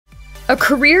A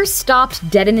career stopped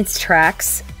dead in its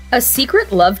tracks, a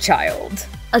secret love child,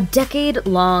 a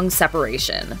decade-long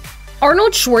separation.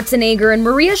 Arnold Schwarzenegger and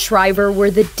Maria Shriver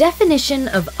were the definition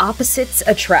of opposites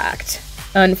attract.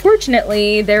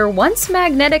 Unfortunately, their once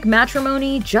magnetic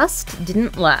matrimony just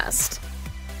didn't last.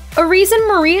 A reason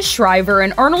Maria Shriver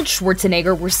and Arnold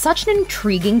Schwarzenegger were such an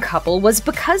intriguing couple was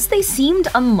because they seemed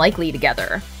unlikely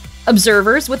together.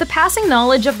 Observers with a passing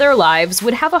knowledge of their lives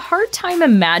would have a hard time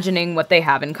imagining what they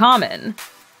have in common.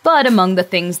 But among the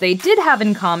things they did have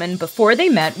in common before they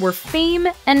met were fame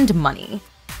and money.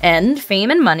 And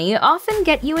fame and money often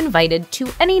get you invited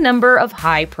to any number of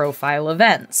high-profile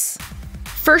events.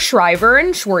 For Shriver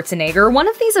and Schwarzenegger, one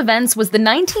of these events was the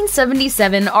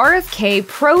 1977 RFK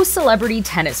Pro Celebrity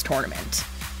Tennis Tournament.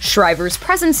 Shriver's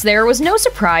presence there was no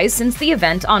surprise since the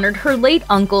event honored her late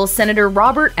uncle, Senator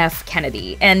Robert F.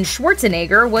 Kennedy, and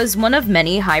Schwarzenegger was one of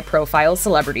many high-profile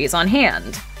celebrities on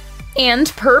hand.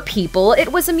 And per People,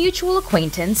 it was a mutual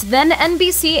acquaintance, then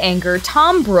NBC anchor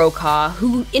Tom Brokaw,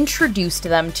 who introduced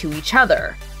them to each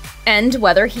other. And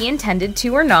whether he intended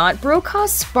to or not, Brokaw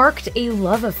sparked a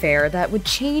love affair that would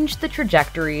change the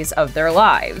trajectories of their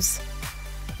lives.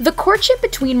 The courtship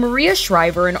between Maria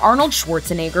Shriver and Arnold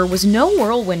Schwarzenegger was no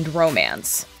whirlwind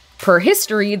romance. Per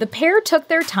history, the pair took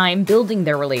their time building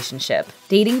their relationship,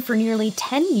 dating for nearly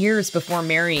 10 years before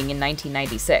marrying in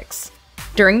 1996.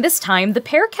 During this time, the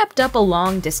pair kept up a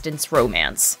long-distance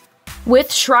romance,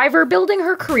 with Shriver building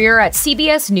her career at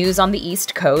CBS News on the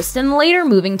East Coast and later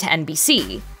moving to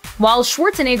NBC, while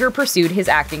Schwarzenegger pursued his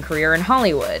acting career in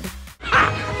Hollywood.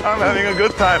 I'm having a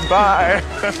good time, bye!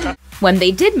 When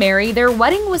they did marry, their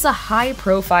wedding was a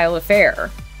high-profile affair,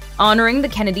 honoring the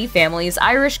Kennedy family's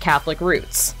Irish Catholic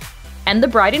roots. And the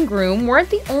bride and groom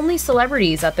weren't the only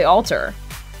celebrities at the altar.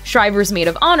 Shriver's maid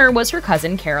of honor was her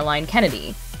cousin Caroline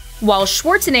Kennedy, while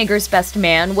Schwarzenegger's best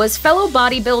man was fellow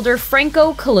bodybuilder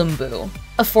Franco Columbu,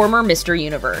 a former Mr.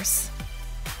 Universe.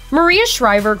 Maria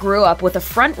Shriver grew up with a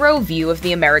front-row view of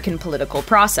the American political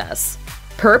process.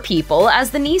 Per People, as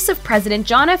the niece of President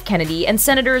John F. Kennedy and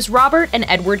Senators Robert and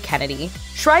Edward Kennedy,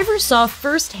 Shriver saw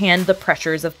firsthand the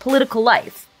pressures of political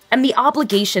life and the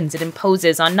obligations it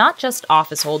imposes on not just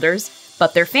office holders,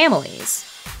 but their families.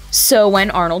 So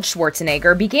when Arnold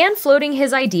Schwarzenegger began floating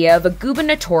his idea of a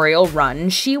gubernatorial run,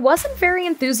 she wasn't very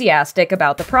enthusiastic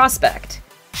about the prospect.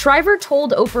 Shriver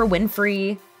told Oprah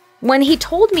Winfrey, "When he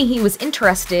told me he was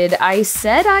interested, I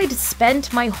said I'd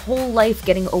spent my whole life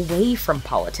getting away from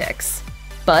politics."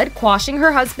 But quashing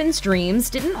her husband's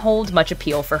dreams didn't hold much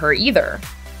appeal for her either.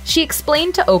 She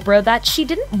explained to Oprah that she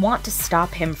didn't want to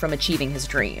stop him from achieving his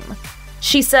dream.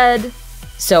 She said,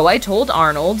 "So I told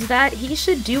Arnold that he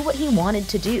should do what he wanted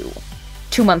to do.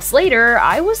 2 months later,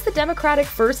 I was the Democratic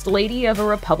First Lady of a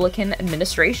Republican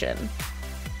administration."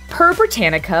 Per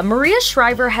Britannica, Maria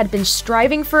Shriver had been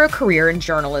striving for a career in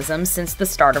journalism since the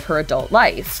start of her adult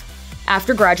life.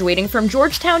 After graduating from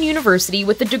Georgetown University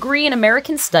with a degree in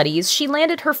American Studies, she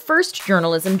landed her first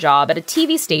journalism job at a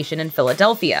TV station in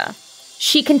Philadelphia.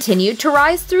 She continued to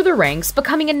rise through the ranks,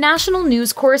 becoming a national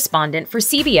news correspondent for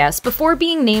CBS before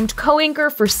being named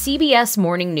co-anchor for CBS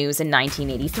Morning News in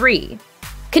 1983.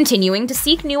 Continuing to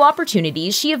seek new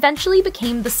opportunities, she eventually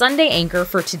became the Sunday anchor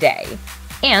for Today,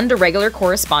 and a regular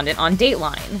correspondent on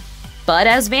Dateline. But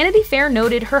as Vanity Fair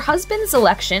noted, her husband's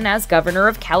election as governor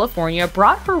of California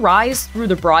brought her rise through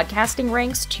the broadcasting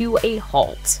ranks to a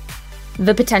halt.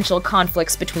 The potential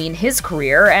conflicts between his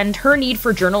career and her need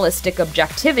for journalistic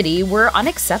objectivity were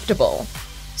unacceptable.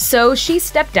 So she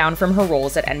stepped down from her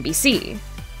roles at NBC.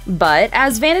 But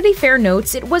as Vanity Fair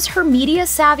notes, it was her media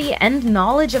savvy and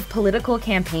knowledge of political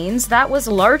campaigns that was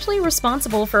largely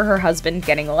responsible for her husband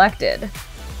getting elected.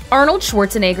 Arnold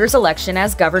Schwarzenegger's election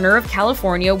as governor of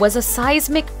California was a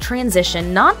seismic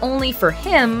transition not only for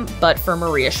him, but for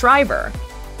Maria Shriver.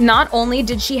 Not only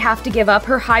did she have to give up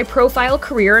her high-profile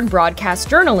career in broadcast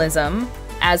journalism,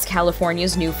 as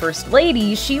California's new First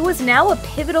Lady, she was now a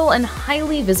pivotal and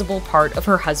highly visible part of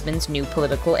her husband's new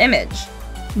political image.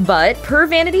 But per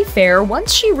Vanity Fair,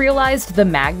 once she realized the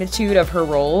magnitude of her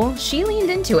role, she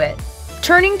leaned into it,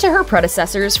 turning to her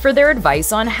predecessors for their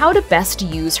advice on how to best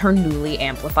use her newly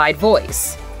amplified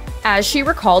voice. As she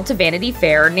recalled to Vanity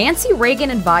Fair, Nancy Reagan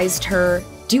advised her,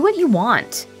 "Do what you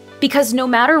want, because no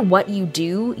matter what you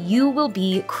do, you will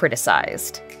be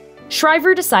criticized."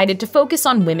 Shriver decided to focus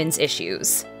on women's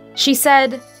issues. She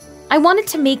said, "I wanted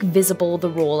to make visible the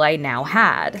role I now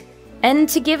had, and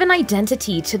to give an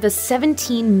identity to the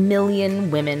 17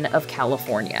 million women of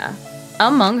California."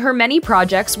 Among her many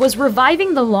projects was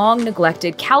reviving the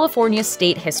long-neglected California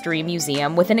State History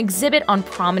Museum with an exhibit on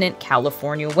prominent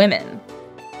California women.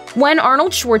 When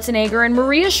Arnold Schwarzenegger and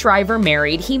Maria Shriver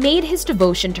married, he made his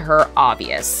devotion to her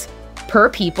obvious. Per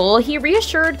People, he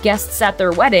reassured guests at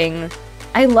their wedding,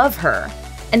 "I love her,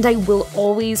 and I will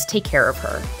always take care of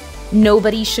her.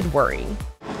 Nobody should worry."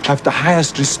 I have the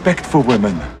highest respect for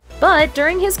women. But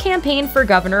during his campaign for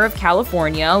governor of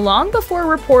California, long before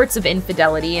reports of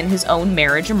infidelity in his own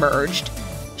marriage emerged,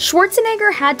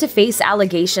 Schwarzenegger had to face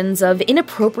allegations of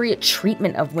inappropriate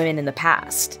treatment of women in the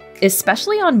past,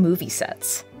 especially on movie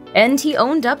sets. And he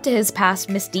owned up to his past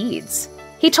misdeeds.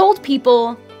 He told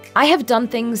People, "I have done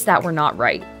things that were not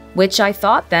right, which I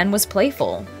thought then was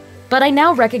playful. But I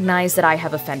now recognize that I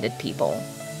have offended people.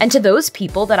 And to those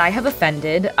people that I have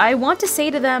offended, I want to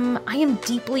say to them, I am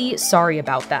deeply sorry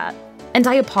about that, and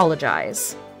I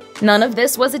apologize." None of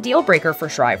this was a deal breaker for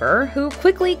Shriver, who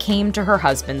quickly came to her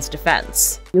husband's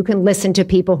defense. You can listen to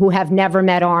people who have never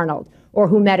met Arnold, or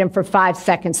who met him for 5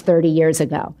 seconds 30 years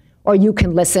ago, or you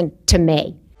can listen to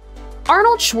me.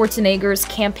 Arnold Schwarzenegger's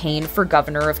campaign for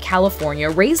governor of California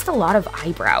raised a lot of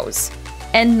eyebrows.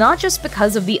 And not just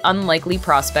because of the unlikely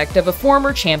prospect of a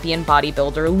former champion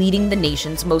bodybuilder leading the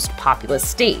nation's most populous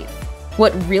state.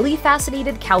 What really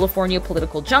fascinated California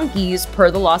political junkies,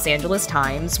 per the Los Angeles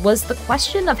Times, was the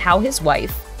question of how his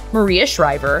wife, Maria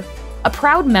Shriver, a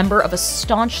proud member of a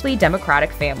staunchly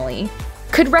Democratic family,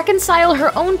 could reconcile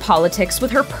her own politics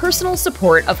with her personal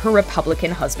support of her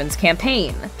Republican husband's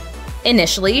campaign.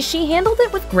 Initially, she handled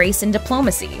it with grace and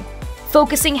diplomacy,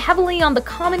 focusing heavily on the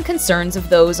common concerns of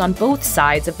those on both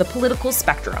sides of the political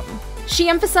spectrum. She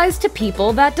emphasized to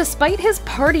People that despite his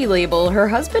party label, her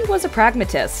husband was a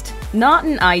pragmatist, not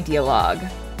an ideologue.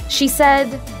 She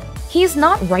said, "He's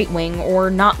not right-wing or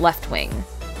not left-wing,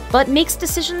 but makes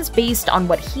decisions based on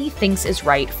what he thinks is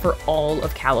right for all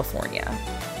of California."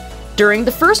 During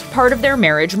the first part of their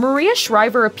marriage, Maria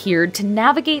Shriver appeared to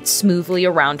navigate smoothly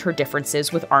around her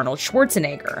differences with Arnold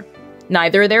Schwarzenegger.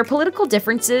 Neither their political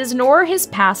differences nor his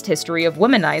past history of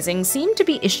womanizing seemed to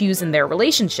be issues in their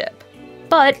relationship.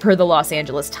 But per the Los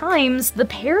Angeles Times, the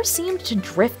pair seemed to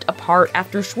drift apart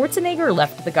after Schwarzenegger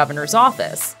left the governor's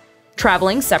office,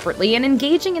 traveling separately and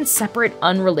engaging in separate,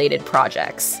 unrelated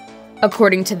projects.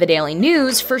 According to the Daily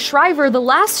News, for Shriver, the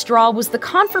last straw was the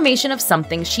confirmation of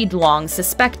something she'd long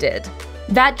suspected.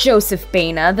 That Joseph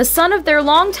Baina, the son of their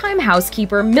longtime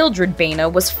housekeeper Mildred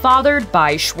Baina, was fathered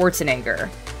by Schwarzenegger.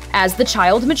 As the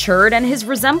child matured and his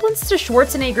resemblance to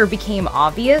Schwarzenegger became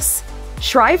obvious,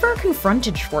 Shriver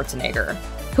confronted Schwarzenegger,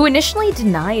 who initially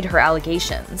denied her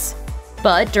allegations.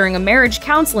 But during a marriage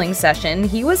counseling session,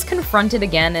 he was confronted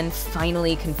again and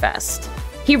finally confessed.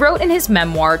 He wrote in his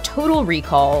memoir, Total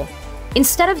Recall,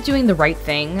 "Instead of doing the right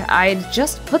thing, I'd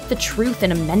just put the truth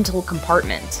in a mental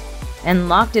compartment and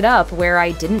locked it up where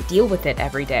I didn't deal with it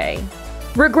every day."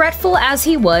 Regretful as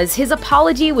he was, his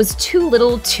apology was too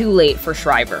little too late for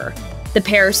Shriver. The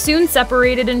pair soon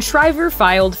separated and Shriver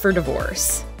filed for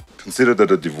divorce. Consider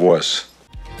that a divorce.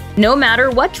 No matter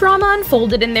what drama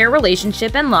unfolded in their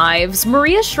relationship and lives,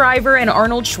 Maria Shriver and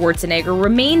Arnold Schwarzenegger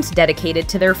remained dedicated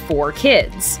to their 4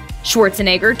 kids.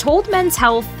 Schwarzenegger told Men's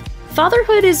Health,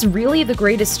 "Fatherhood is really the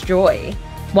greatest joy.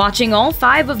 Watching all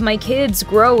 5 of my kids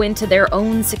grow into their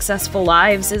own successful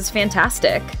lives is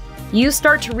fantastic. You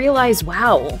start to realize,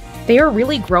 wow, they are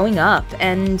really growing up,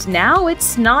 and now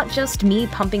it's not just me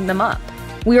pumping them up.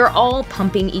 We are all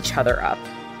pumping each other up."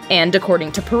 And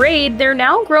according to Parade, their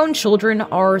now grown children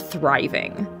are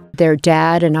thriving. Their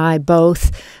dad and I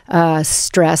both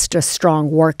stressed a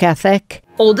strong work ethic.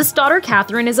 Oldest daughter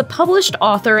Catherine is a published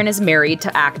author and is married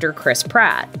to actor Chris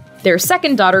Pratt. Their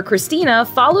second daughter Christina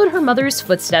followed her mother's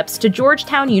footsteps to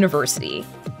Georgetown University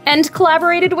and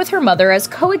collaborated with her mother as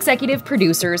co-executive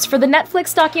producers for the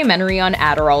Netflix documentary on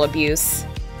Adderall abuse,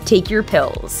 Take Your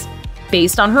Pills,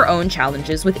 based on her own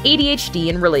challenges with ADHD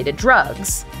and related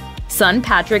drugs. Son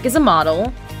Patrick is a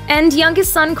model, and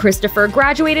youngest son Christopher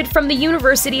graduated from the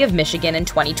University of Michigan in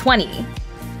 2020.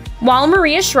 While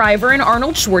Maria Shriver and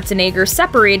Arnold Schwarzenegger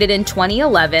separated in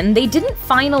 2011, they didn't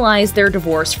finalize their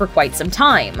divorce for quite some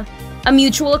time. A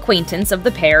mutual acquaintance of the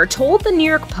pair told the New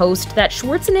York Post that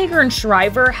Schwarzenegger and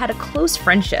Shriver had a close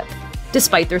friendship,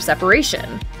 despite their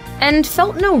separation, and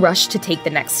felt no rush to take the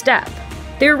next step.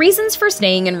 Their reasons for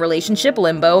staying in relationship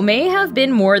limbo may have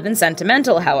been more than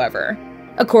sentimental, however.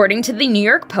 According to the New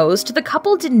York Post, the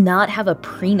couple did not have a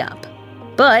prenup.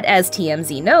 But as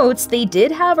TMZ notes, they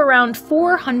did have around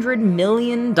 $400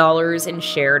 million in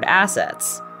shared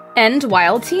assets. And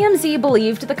while TMZ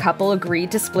believed the couple agreed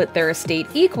to split their estate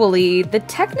equally, the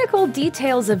technical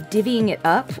details of divvying it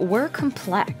up were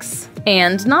complex.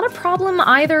 And not a problem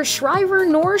either Shriver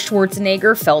nor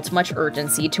Schwarzenegger felt much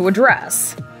urgency to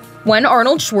address. When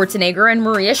Arnold Schwarzenegger and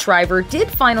Maria Shriver did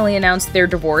finally announce their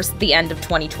divorce at the end of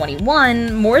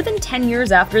 2021, more than 10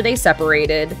 years after they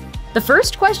separated, the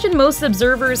first question most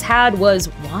observers had was,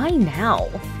 why now?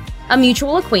 A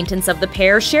mutual acquaintance of the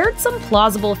pair shared some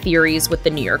plausible theories with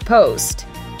the New York Post.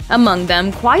 Among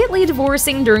them, quietly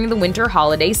divorcing during the winter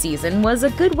holiday season was a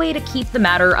good way to keep the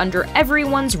matter under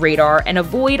everyone's radar and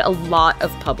avoid a lot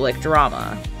of public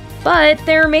drama. But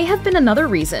there may have been another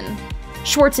reason.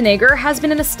 Schwarzenegger has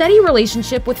been in a steady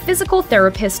relationship with physical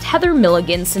therapist Heather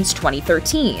Milligan since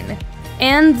 2013,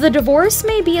 and the divorce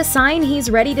may be a sign he's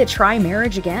ready to try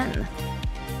marriage again.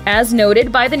 As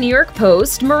noted by the New York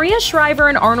Post, Maria Shriver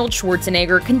and Arnold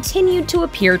Schwarzenegger continued to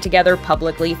appear together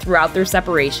publicly throughout their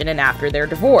separation and after their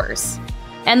divorce.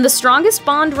 And the strongest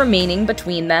bond remaining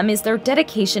between them is their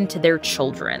dedication to their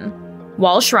children.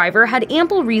 While Shriver had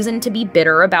ample reason to be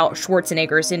bitter about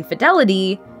Schwarzenegger's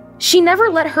infidelity, she never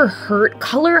let her hurt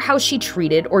color how she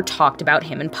treated or talked about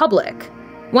him in public.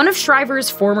 One of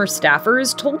Shriver's former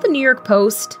staffers told the New York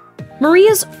Post,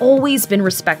 "Maria's always been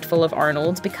respectful of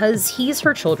Arnold because he's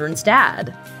her children's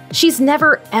dad. She's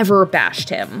never ever bashed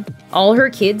him. All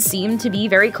her kids seem to be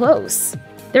very close.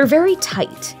 They're very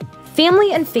tight.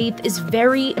 Family and faith is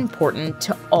very important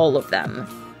to all of them."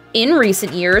 In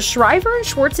recent years, Shriver and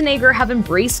Schwarzenegger have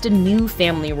embraced a new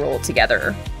family role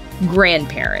together: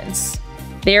 grandparents.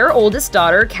 Their oldest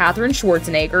daughter, Katherine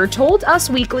Schwarzenegger, told Us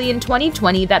Weekly in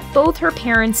 2020 that both her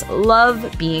parents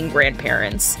love being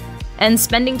grandparents and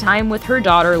spending time with her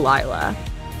daughter, Lila.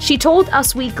 She told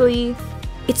Us Weekly,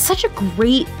 "It's such a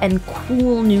great and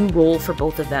cool new role for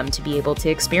both of them to be able to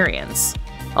experience.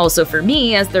 Also for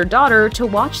me, as their daughter, to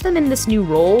watch them in this new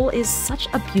role is such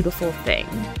a beautiful thing."